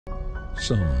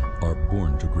Some are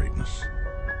born to greatness,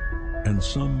 and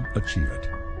some achieve it.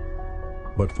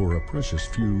 But for a precious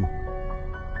few,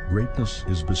 greatness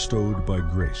is bestowed by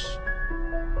grace.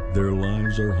 Their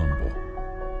lives are humble,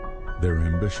 their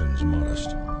ambitions modest,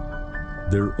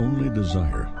 their only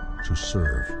desire to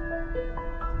serve.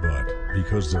 But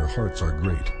because their hearts are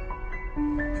great,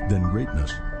 then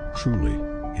greatness truly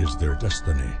is their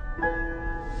destiny.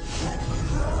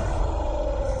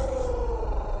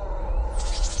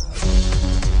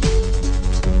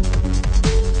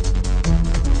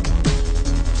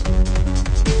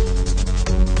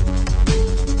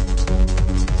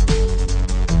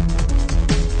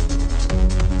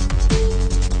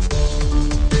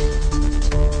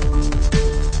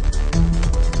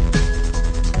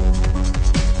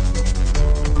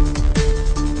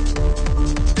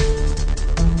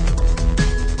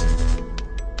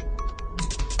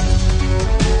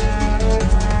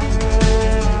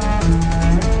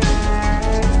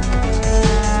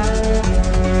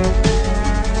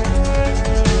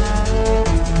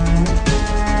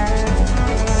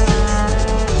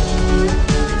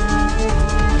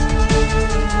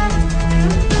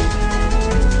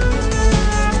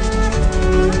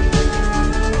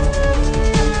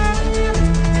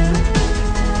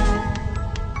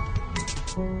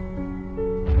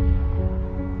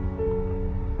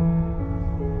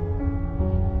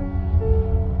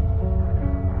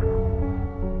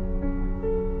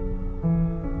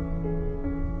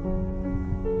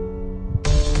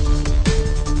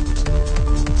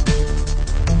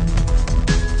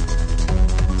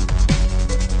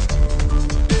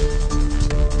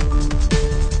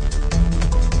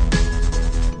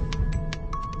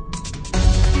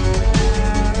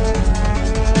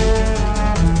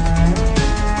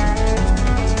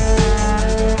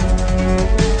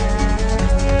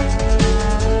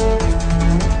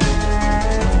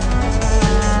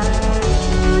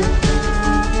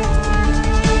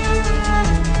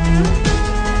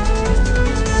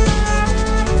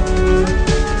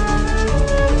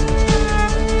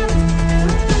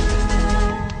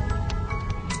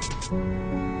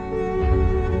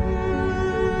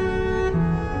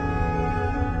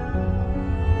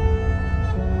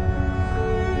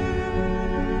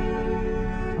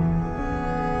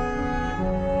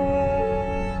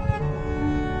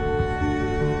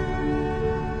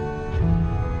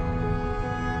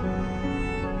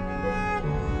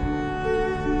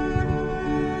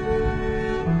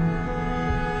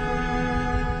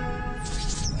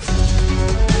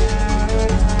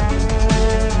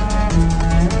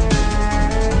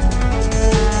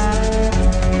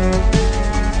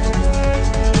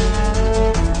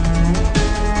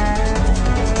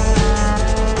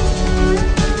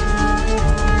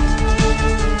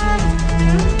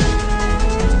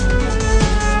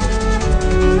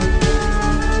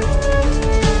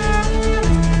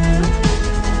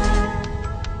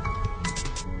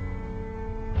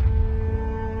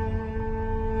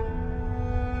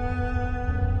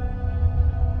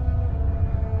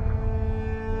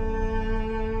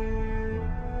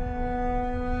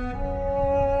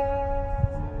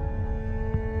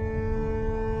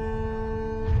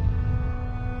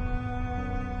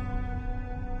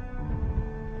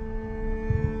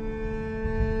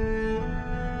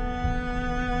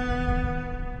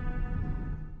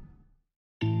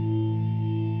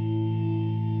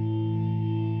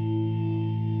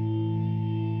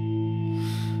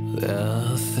 There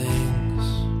are things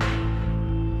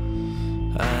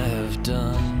I have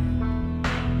done.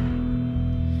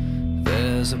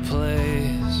 There's a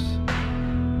place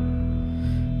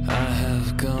I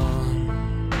have gone.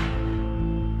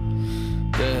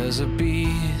 There's a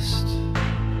beast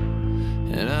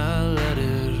and I let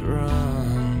it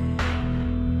run.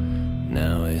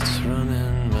 Now it's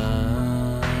running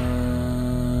my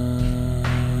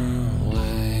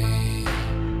way.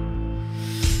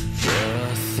 There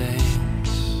are things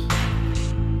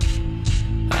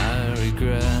I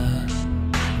regret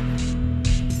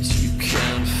that you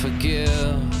can't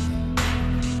forgive,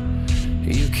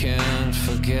 you can't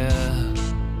forget.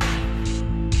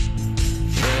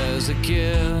 There's a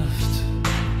gift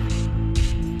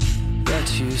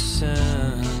that you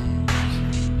sent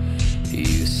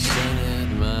it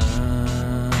my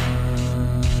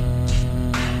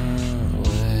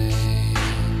way.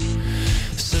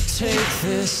 So take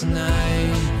this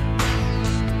night,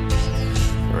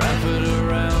 wrap it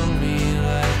around me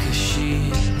like a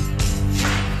sheet.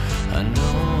 I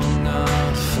know I'm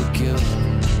not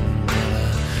forgiven, but I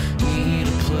need a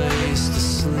place to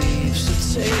sleep.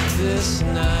 So take this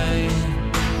night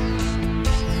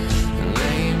and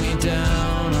lay me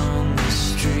down on the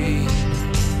street.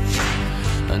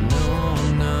 I know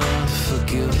I'm not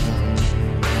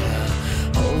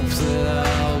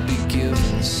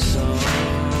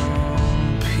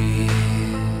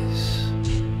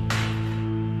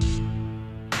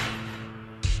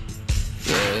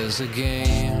a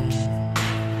game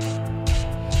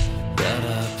that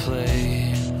I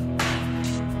play.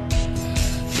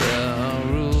 There are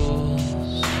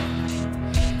rules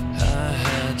I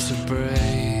had to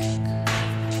break.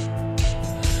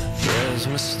 There's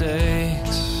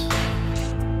mistakes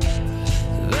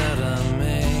that I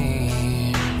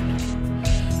made,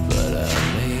 but I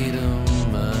made them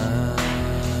my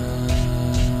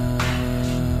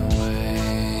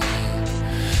way.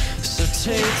 So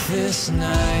take this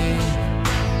night